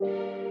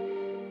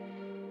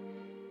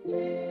You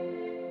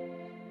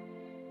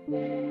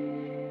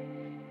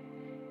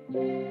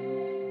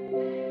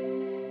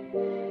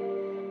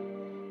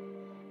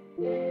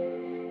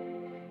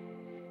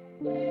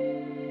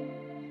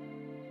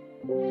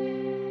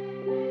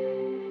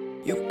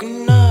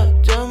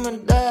cannot tell me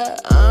that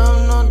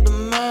I'm not the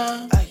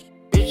man.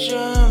 Bitch,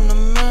 I'm the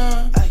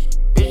man.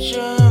 Bitch,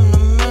 I'm the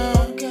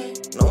man.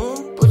 No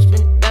one puts me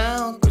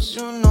down, cause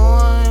you know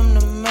I am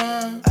the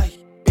man.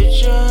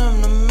 Bitch,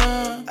 I'm the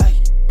man.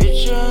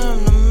 Bitch,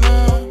 I'm the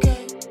man.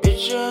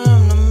 Bitch,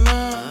 I'm the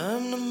man.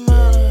 I'm the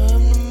man,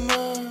 I'm the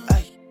man.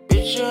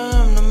 Bitch,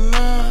 I'm the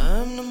man.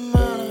 I'm the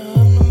man,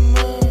 I'm the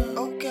man.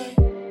 Okay.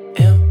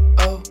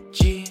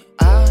 MOGIAH,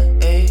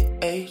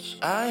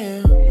 I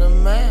am the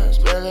man.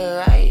 Spell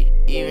it right,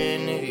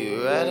 even if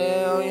you write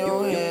it on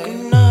your head. You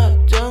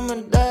cannot tell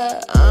me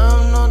that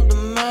I'm not the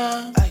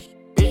man.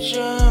 Bitch,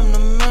 I'm the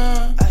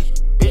man.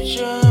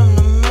 Bitch, I'm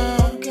the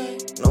man.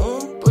 No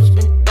one puts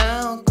me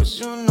down, cause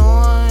you know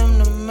I am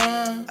the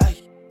man.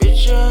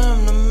 Bitch,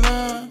 I'm the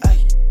man.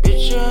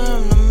 Bitch,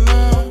 I'm the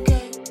man.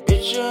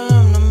 Bitch,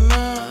 I'm the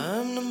man.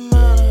 I'm the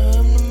man,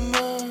 I'm the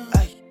man.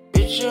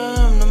 Bitch,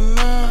 I'm the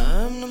man.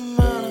 I'm the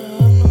man,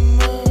 I'm the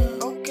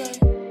man. Okay.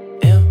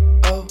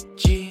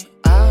 MOGIAH,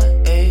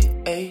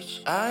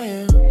 I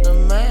am the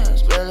man.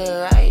 Spell it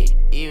right,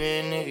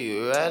 even if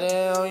you write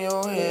it on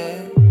your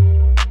head.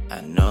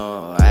 I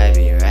know I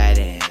be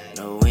riding,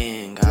 the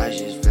wind,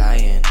 cautious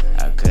flying,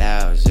 a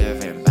cloud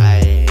surfing by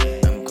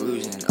it. I'm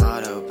cruising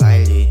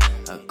autopilot,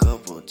 a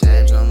couple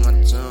times on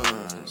my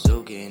tongue,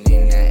 soaking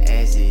in that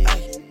acid.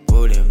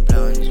 Rolling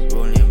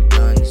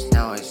blunts,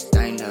 now it's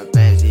time to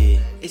pass it.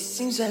 It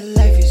seems that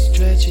life is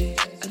tragic,